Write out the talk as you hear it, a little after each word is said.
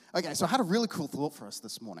Okay, so I had a really cool thought for us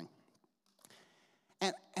this morning.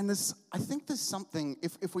 And I think there's something,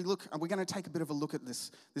 if we look, we're going to take a bit of a look at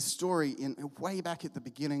this story in way back at the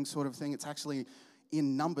beginning sort of thing. It's actually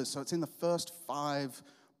in Numbers, so it's in the first 5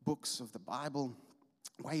 books of the Bible,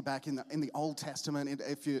 way back in the Old Testament.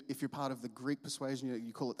 If you're part of the Greek persuasion,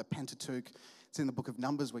 you call it the Pentateuch. It's in the book of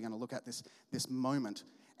Numbers. We're going to look at this moment.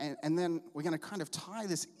 And then we're going to kind of tie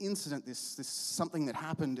this incident, this something that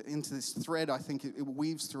happened into this thread. I think it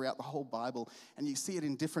weaves throughout the whole Bible, and you see it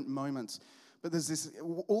in different moments. But there's this,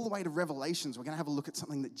 all the way to Revelations, we're going to have a look at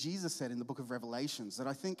something that Jesus said in the book of Revelations that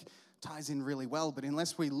I think ties in really well, but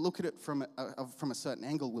unless we look at it from a certain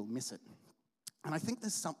angle, we'll miss it. And I think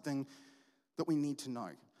there's something that we need to know.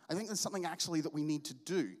 I think there's something actually that we need to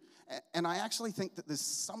do. And I actually think that there's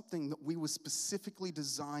something that we were specifically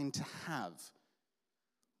designed to have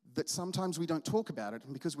that sometimes we don't talk about it,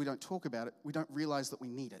 and because we don't talk about it, we don't realize that we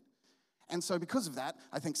need it. And so because of that,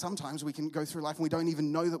 I think sometimes we can go through life and we don't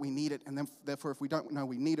even know that we need it, and then therefore if we don't know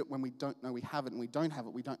we need it, when we don't know we have it and we don't have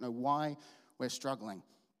it, we don't know why we're struggling.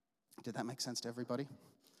 Did that make sense to everybody?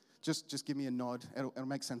 Just give me a nod. It'll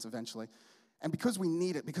make sense eventually. And because we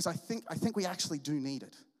need it, because I think we actually do need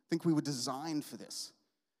it, I think we were designed for this,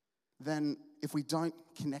 then if we don't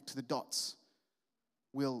connect the dots,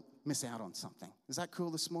 we'll miss out on something. Is that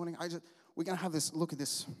cool this morning? We're going to have this look at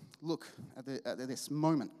this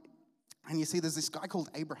moment. And you see there's this guy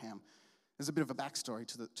called Abraham. There's a bit of a backstory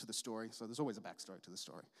to the story, so there's always a backstory to the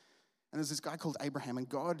story. And there's this guy called Abraham, and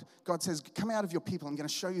God says, come out of your people, I'm going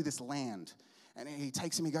to show you this land. And he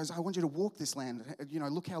takes him, he goes, I want you to walk this land.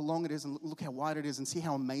 Look how long it is and look how wide it is and see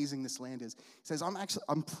how amazing this land is. He says,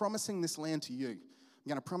 I'm promising this land to you. I'm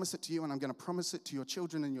going to promise it to you, and I'm going to promise it to your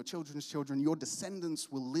children and your children's children. Your descendants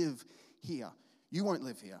will live here. You won't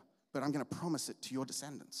live here, but I'm going to promise it to your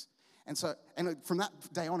descendants. And from that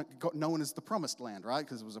day on, it got known as the Promised Land, right?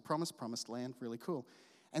 Because it was a promised land, really cool.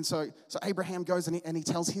 And so Abraham goes and he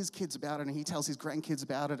tells his kids about it, and he tells his grandkids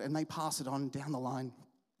about it, and they pass it on down the line.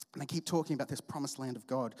 And they keep talking about this promised land of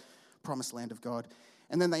God.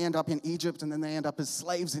 And then they end up in Egypt, and then they end up as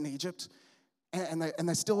slaves in Egypt. And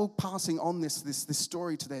they're still passing on this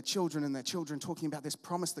story to their children, and their children talking about this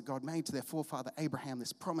promise that God made to their forefather Abraham,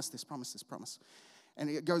 this promise. And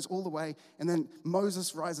it goes all the way, and then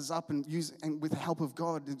Moses rises up and with the help of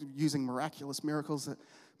God, using miraculous miracles,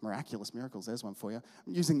 there's one for you.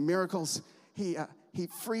 Using miracles, he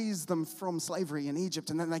frees them from slavery in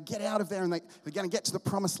Egypt, and then they get out of there, and they're going to get to the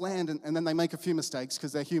promised land, and then they make a few mistakes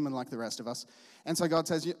because they're human like the rest of us. And so God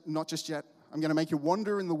says, not just yet. I'm going to make you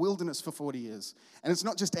wander in the wilderness for 40 years. And it's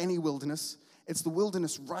not just any wilderness. It's the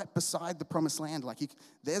wilderness right beside the promised land.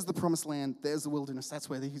 There's the promised land, there's the wilderness. That's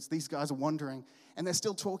where these guys are wandering. And they're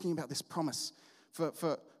still talking about this promise. For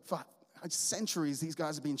centuries, these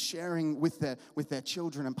guys have been sharing with their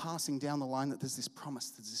children and passing down the line that there's this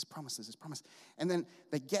promise. And then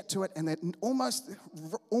they get to it, and they're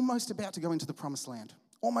almost about to go into the promised land.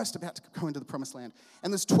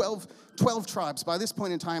 And there's 12 tribes. By this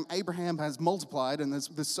point in time, Abraham has multiplied, and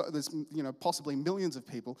there's possibly millions of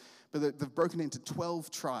people, but they've broken into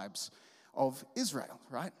 12 tribes of Israel,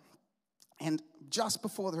 right? And just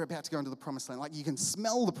before they're about to go into the promised land, you can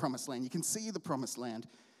smell the promised land, you can see the promised land.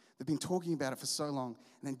 They've been talking about it for so long.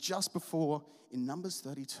 And then just before, in Numbers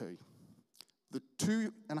 32, the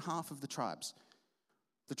 2.5 of the tribes,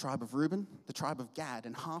 the tribe of Reuben, the tribe of Gad,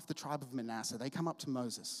 and half the tribe of Manasseh, they come up to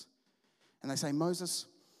Moses. And they say, Moses,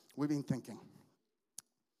 we've been thinking.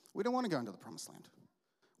 We don't want to go into the promised land.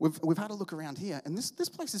 We've had a look around here, and this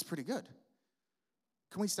place is pretty good.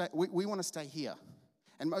 Can we stay? We want to stay here.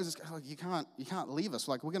 And Moses goes, you can't leave us.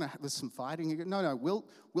 There's some fighting. No,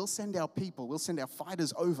 we'll send our people. We'll send our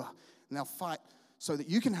fighters over, and they'll fight so that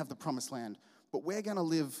you can have the promised land. But we're going to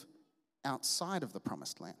live outside of the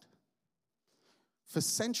promised land. For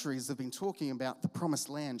centuries, they've been talking about the promised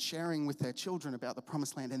land, sharing with their children about the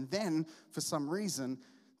promised land. And then, for some reason,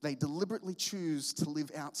 they deliberately choose to live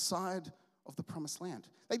outside of the promised land.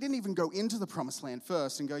 They didn't even go into the promised land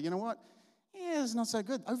first and go, you know what? Yeah, it's not so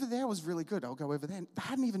good. Over there was really good. I'll go over there. They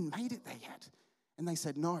hadn't even made it there yet. And they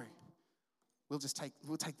said, no, we'll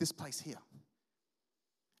take this place here.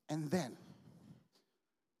 And then,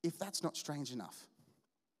 if that's not strange enough,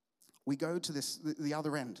 we go to the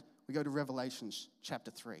other end. We go to Revelations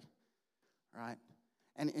chapter 3, right?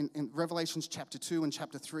 And in Revelations chapter 2 and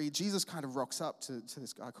chapter 3, Jesus kind of rocks up to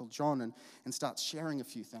this guy called John and starts sharing a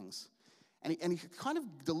few things. And he kind of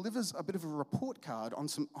delivers a bit of a report card on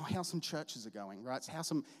how some churches are going, right? How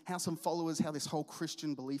some followers, how this whole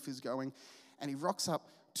Christian belief is going. And he rocks up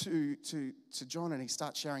to John and he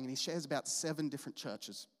starts sharing, and he shares about 7 different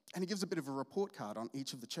churches And he gives a bit of a report card on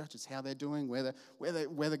each of the churches, how they're doing, where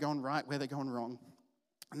they're going right, where they're going wrong.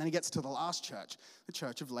 And then he gets to the last church, the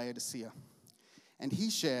church of Laodicea. And he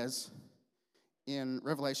shares in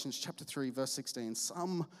Revelation chapter 3, verse 16,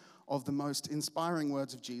 some of the most inspiring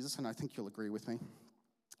words of Jesus, and I think you'll agree with me.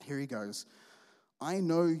 Here he goes. I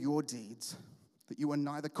know your deeds, that you are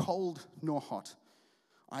neither cold nor hot.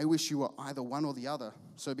 I wish you were either one or the other.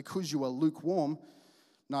 So because you are lukewarm,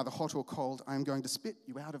 neither hot or cold, I am going to spit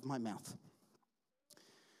you out of my mouth.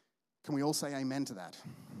 Can we all say amen to that?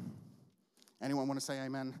 Anyone want to say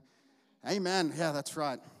amen? Amen. Yeah, that's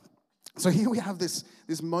right. So here we have this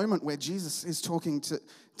moment where Jesus is talking to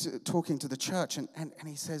the church, and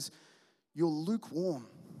he says, you're lukewarm.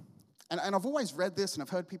 And I've always read this, and I've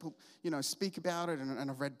heard people, speak about it,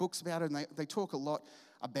 and I've read books about it, and they talk a lot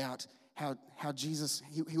about how Jesus,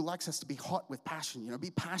 he likes us to be hot with passion,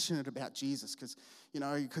 be passionate about Jesus,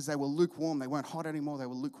 because they were lukewarm. They weren't hot anymore, they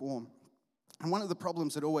were lukewarm. And one of the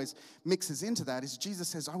problems that always mixes into that is Jesus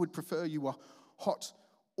says, I would prefer you were hot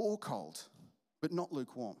or cold, but not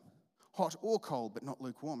lukewarm. Hot or cold, but not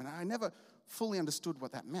lukewarm. And I never fully understood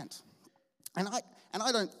what that meant. And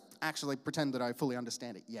I don't actually pretend that I fully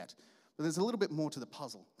understand it yet. But there's a little bit more to the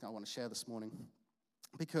puzzle I want to share this morning.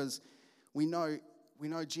 Because we know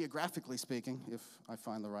geographically speaking, if I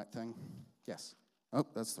find the right thing. Yes. Oh,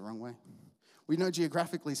 that's the wrong way. We know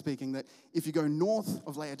geographically speaking that if you go north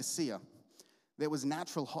of Laodicea, there was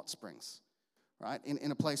natural hot springs, right?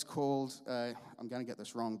 In a place called, I'm going to get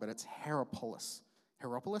this wrong, but it's Hierapolis.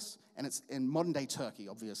 Hierapolis, and it's in modern-day Turkey,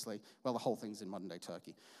 obviously. Well, the whole thing's in modern-day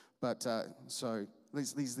Turkey. But so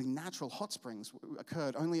the natural hot springs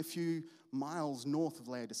occurred only a few miles north of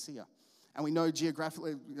Laodicea. And we know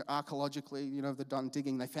geographically, archaeologically, they've done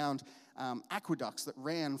digging, they found aqueducts that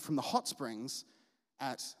ran from the hot springs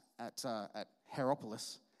at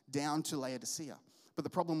Hierapolis down to Laodicea. But the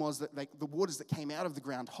problem was that the waters that came out of the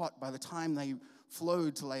ground hot, by the time they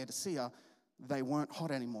flowed to Laodicea, they weren't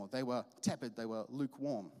hot anymore. They were tepid. They were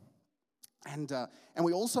lukewarm. And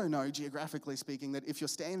we also know, geographically speaking, that if you're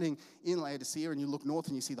standing in Laodicea and you look north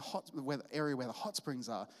and you see the area where the hot springs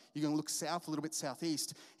are, you're going to look south, a little bit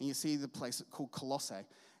southeast, and you see the place called Colossae.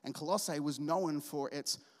 And Colossae was known for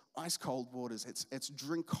its ice-cold waters, its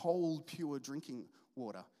cold, pure drinking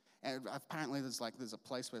water. And apparently there's a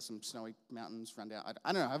place where some snowy mountains run down.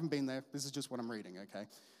 I don't know, I haven't been there. This is just what I'm reading, okay?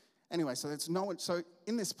 Anyway, so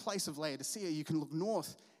in this place of Laodicea, you can look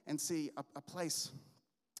north and see a place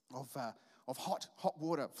of hot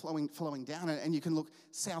water flowing down, and you can look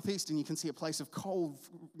southeast and you can see a place of cold,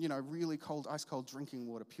 really cold, ice-cold drinking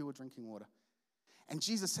water, pure drinking water. And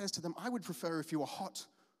Jesus says to them, I would prefer if you were hot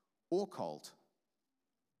or cold,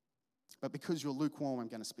 but because you're lukewarm, I'm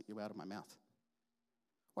going to spit you out of my mouth.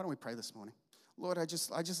 Why don't we pray this morning? Lord, I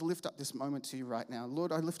just lift up this moment to you right now.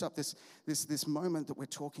 Lord, I lift up this moment that we're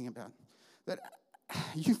talking about, that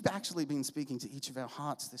you've actually been speaking to each of our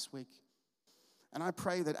hearts this week. And I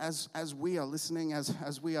pray that as we are listening,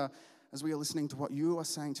 as we are listening to what you are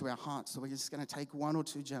saying to our hearts, that we're just going to take one or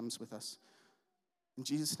two gems with us. In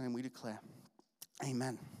Jesus' name we declare,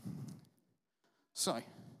 amen. So,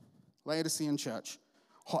 Laodicean church,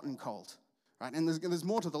 hot and cold. Right? And there's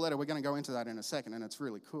more to the letter. We're going to go into that in a second, and it's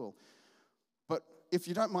really cool. But if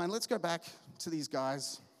you don't mind, let's go back to these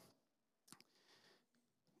guys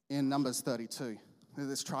in Numbers 32.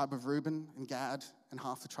 This tribe of Reuben and Gad and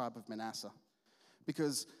half the tribe of Manasseh.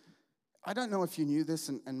 Because I don't know if you knew this,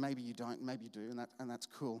 and maybe you don't, maybe you do, and that's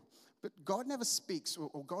cool. But God never speaks,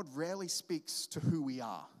 or God rarely speaks to who we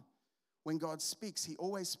are. When God speaks, he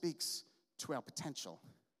always speaks to our potential.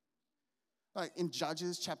 Like in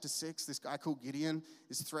Judges chapter 6, this guy called Gideon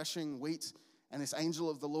is threshing wheat, and this angel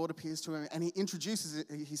of the Lord appears to him, and he introduces it.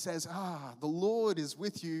 He says, the Lord is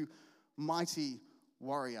with you, mighty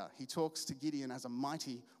warrior. He talks to Gideon as a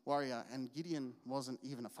mighty warrior, and Gideon wasn't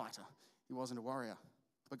even a fighter. He wasn't a warrior.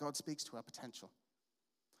 But God speaks to our potential.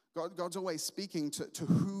 God's always speaking to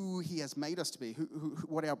who he has made us to be,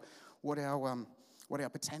 what our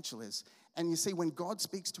potential is. And you see, when God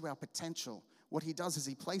speaks to our potential, what he does is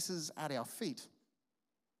he places at our feet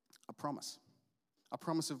a promise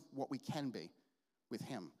of what we can be with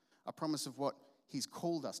him, a promise of what he's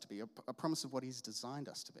called us to be, a promise of what he's designed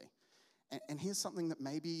us to be. And here's something that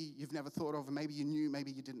maybe you've never thought of, or maybe you knew,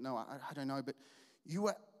 maybe you didn't know, I don't know, but you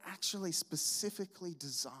were actually specifically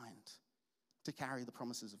designed to carry the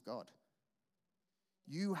promises of God.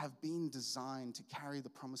 You have been designed to carry the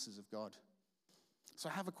promises of God. So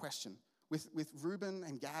I have a question. With Reuben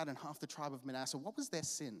and Gad and half the tribe of Manasseh, what was their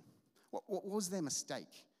sin? What was their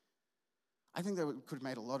mistake? I think they could have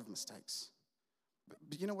made a lot of mistakes.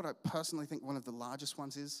 But you know what I personally think one of the largest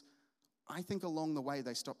ones is? I think along the way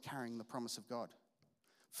they stopped carrying the promise of God.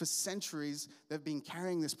 For centuries, they've been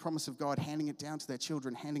carrying this promise of God, handing it down to their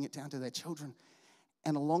children, handing it down to their children.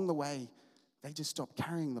 And along the way, they just stopped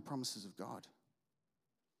carrying the promises of God.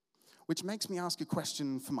 Which makes me ask a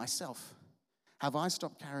question for myself. Have I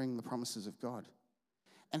stopped carrying the promises of God?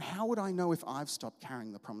 And how would I know if I've stopped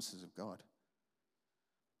carrying the promises of God?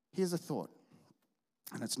 Here's a thought,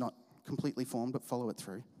 and it's not completely formed, but follow it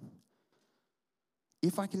through.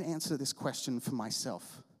 If I can answer this question for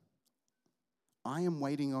myself, I am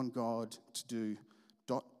waiting on God to do ...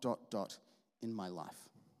 in my life.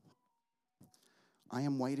 I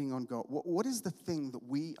am waiting on God. What is the thing that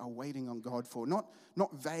we are waiting on God for? Not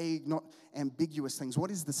vague, not ambiguous things. What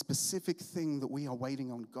is the specific thing that we are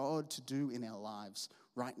waiting on God to do in our lives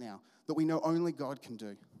right now that we know only God can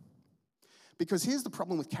do? Because here's the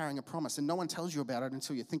problem with carrying a promise, and no one tells you about it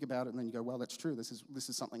until you think about it, and then you go, well, that's true. This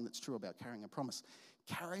is something that's true about carrying a promise.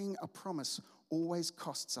 Carrying a promise always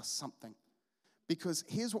costs us something. Because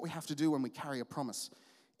here's what we have to do when we carry a promise.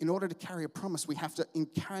 In order to carry a promise, in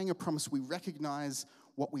carrying a promise, we recognize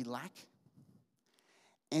what we lack.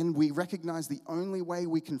 And we recognize the only way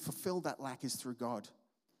we can fulfill that lack is through God.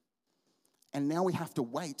 And now we have to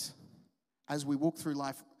wait as we walk through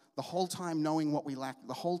life, the whole time knowing what we lack,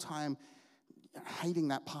 the whole time hating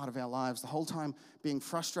that part of our lives, the whole time being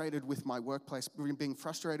frustrated with my workplace, being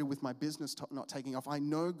frustrated with my business not taking off. I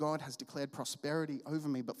know God has declared prosperity over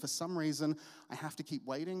me, but for some reason, I have to keep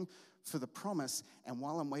waiting for the promise. And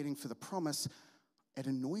while I'm waiting for the promise, it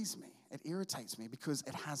annoys me. It irritates me because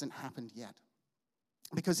it hasn't happened yet.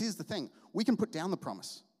 Because here's the thing. We can put down the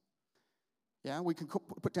promise. Yeah, we can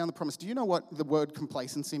put down the promise. Do you know what the word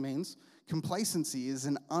complacency means? Complacency is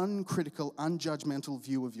an uncritical, unjudgmental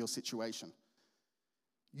view of your situation.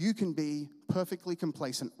 You can be perfectly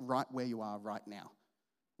complacent right where you are right now.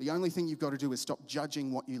 The only thing you've got to do is stop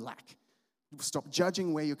judging what you lack. Stop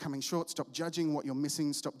judging where you're coming short. Stop judging what you're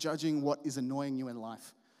missing. Stop judging what is annoying you in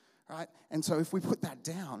life. Right? And so if we put that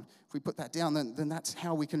down, then that's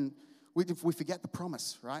how we forget the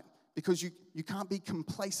promise, right? Because you can't be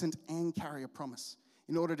complacent and carry a promise.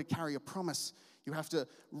 In order to carry a promise, you have to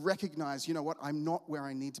recognize, you know what, I'm not where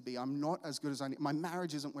I need to be. I'm not as good as I need. My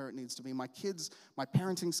marriage isn't where it needs to be. My kids, my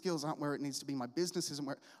parenting skills aren't where it needs to be. My business isn't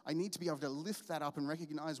where... I need to be able to lift that up and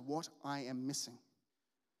recognize what I am missing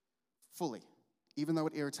fully. Even though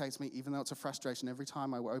it irritates me, even though it's a frustration every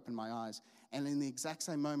time I open my eyes. And in the exact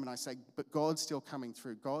same moment, I say, but God's still coming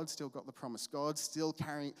through. God's still got the promise. God's still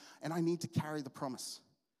carrying... And I need to carry the promise.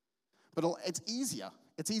 But it's easier.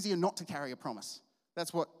 It's easier not to carry a promise.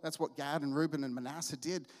 That's what Gad and Reuben and Manasseh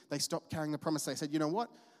did. They stopped carrying the promise. They said, you know what?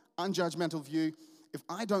 Unjudgmental view. If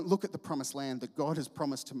I don't look at the promised land that God has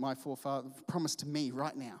promised to my forefather, promised to me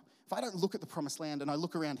right now, if I don't look at the promised land and I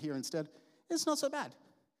look around here instead, it's not so bad.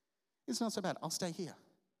 It's not so bad. I'll stay here.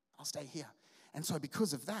 I'll stay here. And so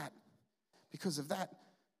because of that,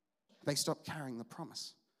 they stopped carrying the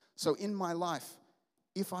promise. So in my life,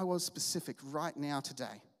 if I was specific right now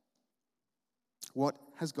today, what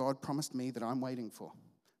has God promised me that I'm waiting for,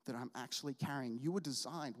 that I'm actually carrying? We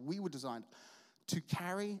were designed to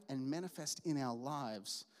carry and manifest in our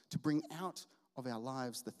lives, to bring out of our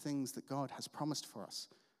lives the things that God has promised for us.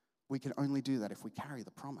 We can only do that if we carry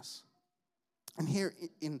the promise. And here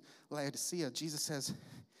in Laodicea, Jesus says,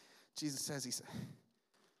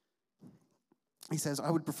 he says, I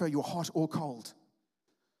would prefer you're hot or cold,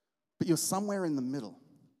 but you're somewhere in the middle.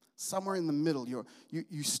 Somewhere in the middle.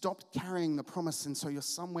 You stopped carrying the promise, and so you're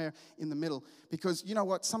somewhere in the middle. Because you know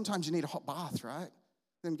what? Sometimes you need a hot bath, right?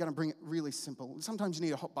 I'm going to bring it really simple. Sometimes you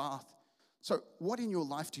need a hot bath. So what in your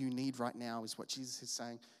life do you need right now is what Jesus is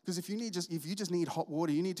saying. Because if you just need hot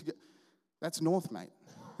water, you need to get... That's north, mate.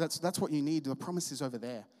 That's what you need. The promise is over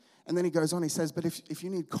there. And then he goes on, he says, but if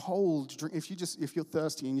you need cold drink, if you're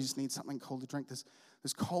thirsty and you just need something cold to drink,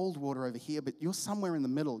 there's cold water over here, but you're somewhere in the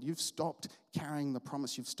middle. You've stopped carrying the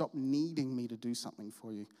promise. You've stopped needing me to do something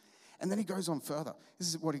for you. And then he goes on further. This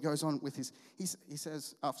is what he goes on with he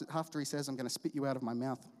says, after he says, I'm going to spit you out of my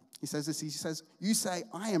mouth. He says this, he says, you say,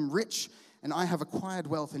 I am rich and I have acquired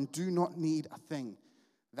wealth and do not need a thing.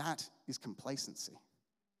 That is complacency.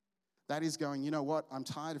 That is going, you know what, I'm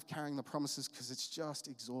tired of carrying the promises because it's just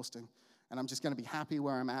exhausting. And I'm just going to be happy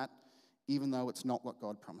where I'm at, even though it's not what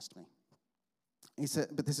God promised me. He said,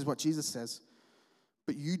 but this is what Jesus says.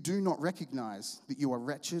 But you do not recognize that you are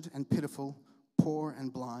wretched and pitiful, poor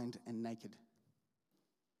and blind and naked.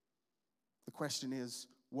 The question is,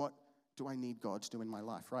 what do I need God to do in my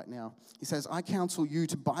life right now? He says, I counsel you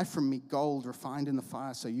to buy from me gold refined in the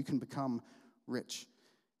fire so you can become rich,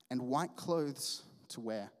 and white clothes to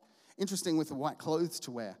wear. Interesting with the white clothes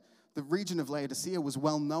to wear. the region of Laodicea was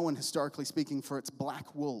well known, historically speaking, for its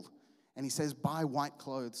black wool. And he says, buy white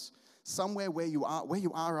clothes. Somewhere where you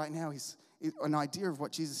are right now, an idea of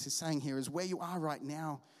what Jesus is saying here is where you are right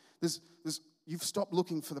now. You've stopped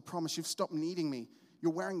looking for the promise. You've stopped needing me.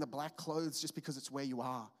 You're wearing the black clothes just because it's where you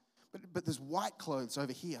are. But there's white clothes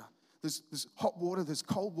over here. There's hot water, there's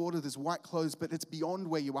cold water, there's white clothes, but it's beyond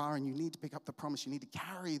where you are, and you need to pick up the promise. You need to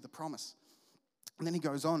carry the promise. And then he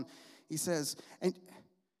goes on. He says,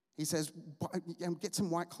 get some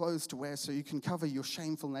white clothes to wear so you can cover your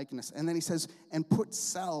shameful nakedness. And then he says, and put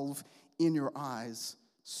salve in your eyes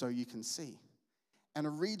so you can see. And a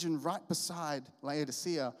region right beside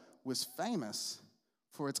Laodicea was famous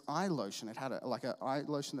for its eye lotion. It had an eye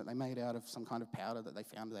lotion that they made out of some kind of powder that they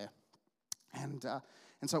found there.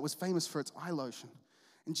 And so it was famous for its eye lotion.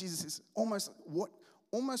 And Jesus is almost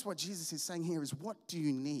what Jesus is saying here is, what do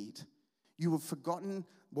you need? You have forgotten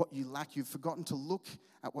what you lack. You've forgotten to look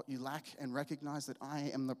at what you lack and recognize that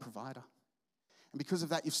I am the provider. And because of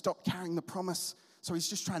that, you've stopped carrying the promise. So he's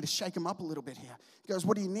just trying to shake him up a little bit here. He goes,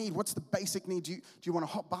 what do you need? What's the basic need? Do you want a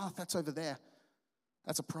hot bath? That's over there.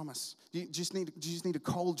 That's a promise. Do you just need a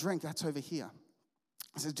cold drink? That's over here.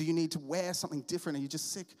 He says, do you need to wear something different? Are you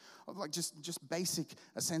just sick of just basic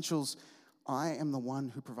essentials? I am the one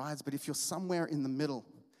who provides. But if you're somewhere in the middle,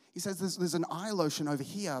 he says there's an eye lotion over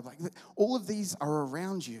here. All of these are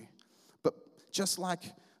around you. But just like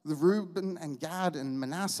the Reuben and Gad and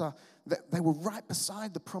Manasseh, they were right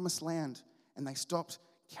beside the promised land, and they stopped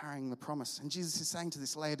carrying the promise. And Jesus is saying to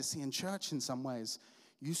this Laodicean church in some ways,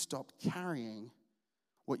 you stopped carrying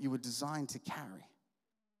what you were designed to carry.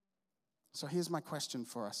 So here's my question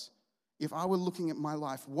for us. If I were looking at my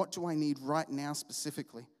life, what do I need right now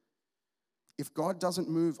specifically? If God doesn't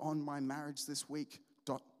move on my marriage this week, ...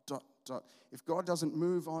 If God doesn't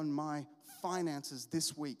move on my finances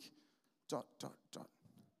this week, ...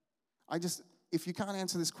 If you can't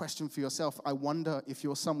answer this question for yourself, I wonder if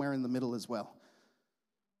you're somewhere in the middle as well.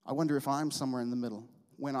 I wonder if I'm somewhere in the middle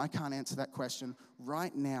when I can't answer that question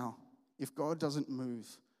right now. If God doesn't move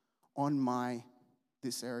on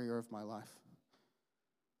this area of my life,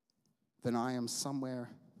 then I am somewhere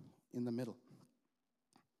in the middle.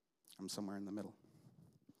 I'm somewhere in the middle.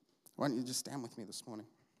 Why don't you just stand with me this morning?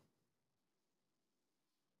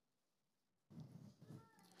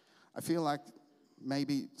 I feel like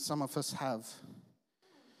maybe some of us have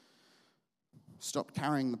stopped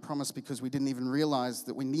carrying the promise because we didn't even realize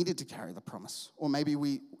that we needed to carry the promise. Or maybe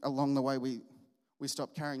along the way, we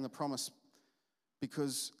stopped carrying the promise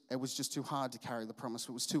because it was just too hard to carry the promise.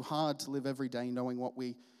 It was too hard to live every day knowing what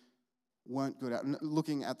we weren't good at, and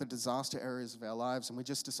looking at the disaster areas of our lives, and we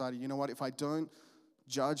just decided, you know what, if I don't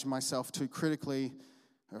judge myself too critically,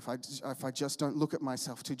 or if I just don't look at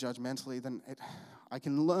myself too judgmentally, then I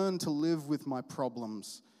can learn to live with my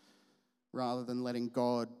problems rather than letting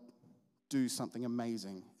God do something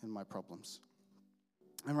amazing in my problems.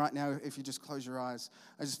 And right now, if you just close your eyes,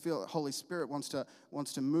 I just feel that Holy Spirit wants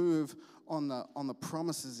to move on the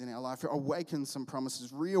promises in our life, awaken some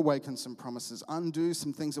promises, reawaken some promises, undo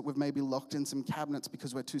some things that we've maybe locked in some cabinets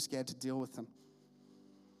because we're too scared to deal with them.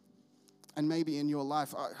 And maybe in your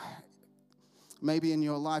life,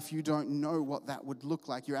 you don't know what that would look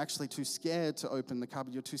like. You're actually too scared to open the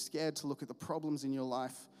cupboard. You're too scared to look at the problems in your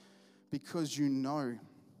life because you know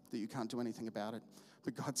that you can't do anything about it.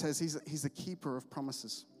 But God says He's the keeper of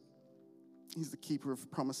promises. He's the keeper of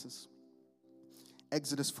promises.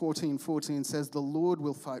 Exodus 14:14 says, the Lord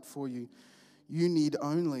will fight for you. You need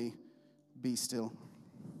only be still.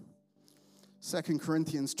 2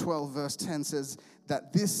 Corinthians 12 verse 10 says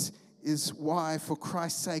that this is why, for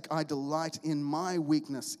Christ's sake, I delight in my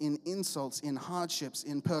weakness, in insults, in hardships,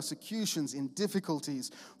 in persecutions, in difficulties.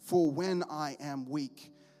 For when I am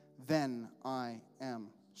weak, then I am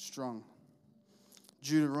strong.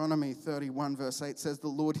 Deuteronomy 31 verse 8 says, the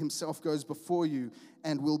Lord Himself goes before you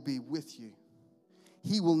and will be with you.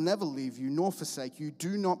 He will never leave you nor forsake you.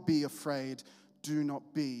 Do not be afraid. Do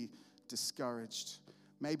not be discouraged.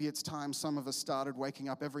 Maybe it's time some of us started waking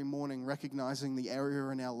up every morning recognizing the area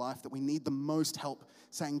in our life that we need the most help,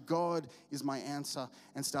 saying, God is my answer,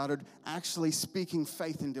 and started actually speaking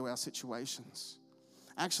faith into our situations,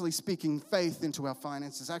 actually speaking faith into our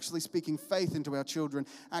finances, actually speaking faith into our children,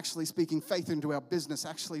 actually speaking faith into our business,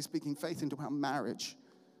 actually speaking faith into our marriage,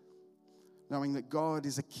 knowing that God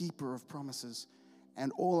is a keeper of promises,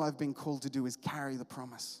 and all I've been called to do is carry the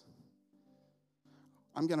promise.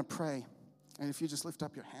 I'm going to pray. And if you just lift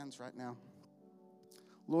up your hands right now.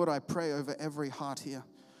 Lord, I pray over every heart here.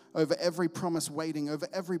 over every promise waiting, over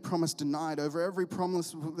every promise denied, over every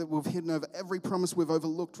promise that we've hidden, over every promise we've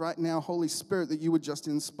overlooked right now, Holy Spirit, that you would just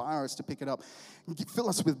inspire us to pick it up. Fill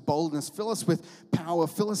us with boldness, fill us with power,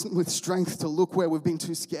 fill us with strength to look where we've been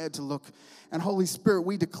too scared to look. And Holy Spirit,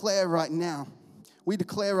 we declare right now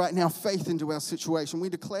faith into our situation. We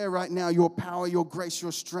declare right now your power, your grace,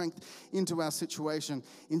 your strength into our situation.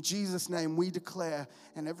 In Jesus' name we declare,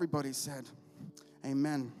 and everybody said,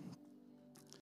 amen.